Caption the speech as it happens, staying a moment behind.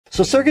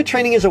So circuit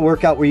training is a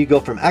workout where you go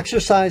from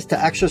exercise to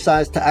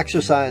exercise to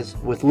exercise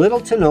with little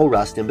to no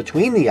rest in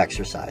between the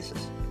exercises.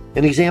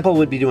 An example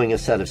would be doing a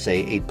set of,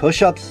 say, 8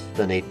 push-ups,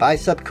 then 8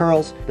 bicep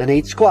curls, then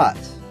 8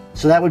 squats.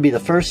 So that would be the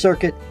first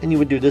circuit, and you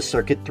would do this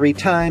circuit 3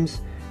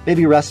 times,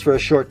 maybe rest for a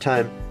short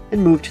time,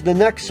 and move to the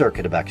next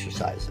circuit of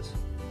exercises.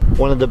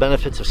 One of the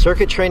benefits of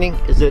circuit training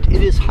is that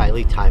it is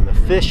highly time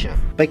efficient.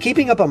 By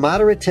keeping up a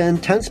moderate to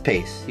intense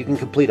pace, you can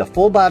complete a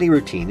full body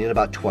routine in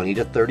about 20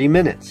 to 30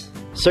 minutes.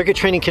 Circuit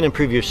training can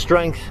improve your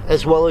strength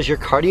as well as your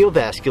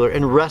cardiovascular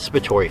and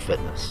respiratory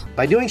fitness.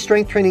 By doing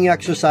strength training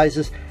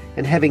exercises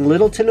and having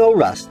little to no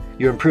rest,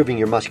 you're improving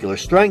your muscular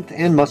strength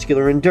and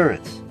muscular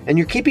endurance. And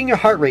you're keeping your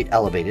heart rate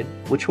elevated,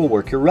 which will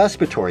work your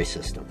respiratory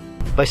system.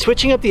 By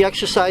switching up the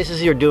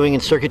exercises you're doing in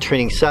circuit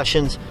training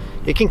sessions,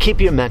 it can keep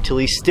you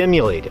mentally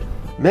stimulated.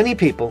 Many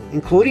people,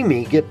 including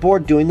me, get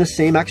bored doing the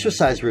same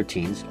exercise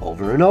routines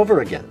over and over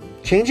again.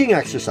 Changing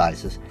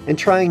exercises and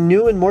trying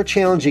new and more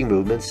challenging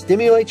movements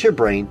stimulates your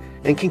brain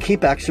and can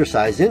keep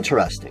exercise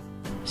interesting.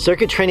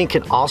 Circuit training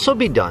can also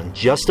be done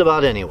just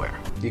about anywhere.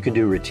 You can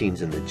do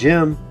routines in the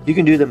gym, you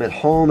can do them at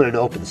home in an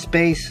open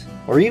space,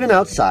 or even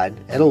outside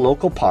at a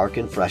local park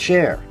in fresh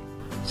air.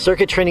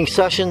 Circuit training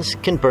sessions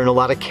can burn a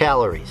lot of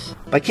calories.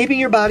 By keeping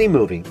your body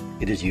moving,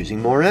 it is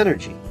using more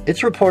energy.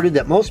 It's reported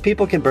that most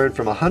people can burn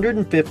from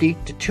 150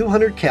 to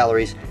 200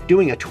 calories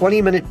doing a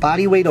 20-minute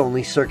body weight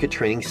only circuit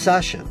training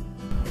session.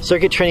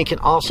 Circuit training can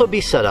also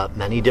be set up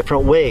many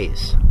different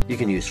ways. You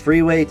can use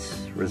free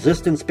weights,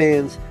 resistance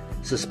bands,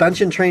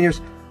 suspension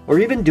trainers, or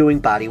even doing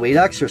body weight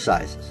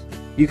exercises.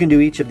 You can do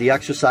each of the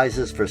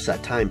exercises for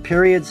set time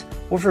periods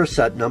or for a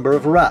set number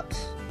of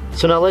reps.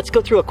 So now let's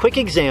go through a quick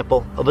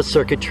example of a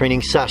circuit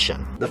training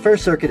session. The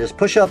first circuit is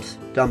push-ups,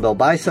 dumbbell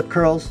bicep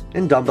curls,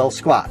 and dumbbell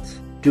squats.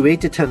 Do 8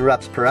 to 10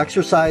 reps per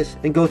exercise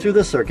and go through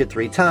the circuit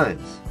 3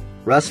 times.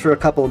 Rest for a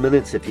couple of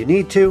minutes if you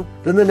need to.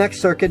 Then the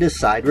next circuit is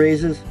side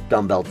raises,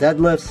 dumbbell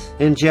deadlifts,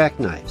 and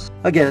jackknives.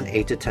 Again,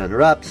 8 to 10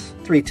 reps,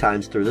 3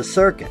 times through the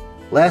circuit.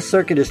 Last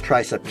circuit is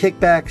tricep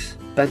kickbacks,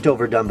 bent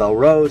over dumbbell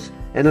rows,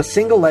 and a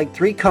single leg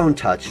 3-cone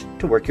touch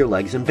to work your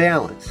legs in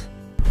balance.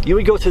 You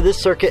would go through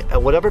this circuit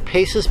at whatever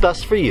pace is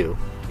best for you,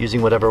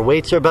 using whatever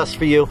weights are best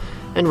for you,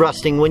 and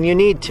resting when you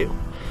need to.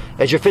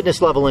 As your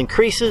fitness level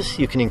increases,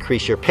 you can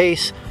increase your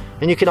pace,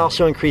 and you can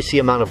also increase the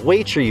amount of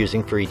weight you're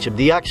using for each of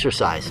the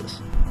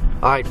exercises.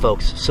 Alright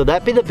folks, so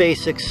that be the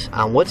basics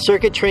on what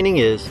circuit training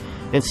is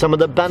and some of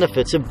the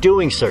benefits of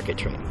doing circuit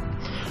training.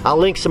 I'll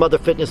link some other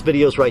fitness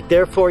videos right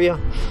there for you.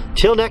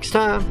 Till next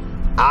time,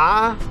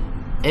 I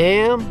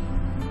am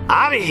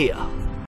out of here.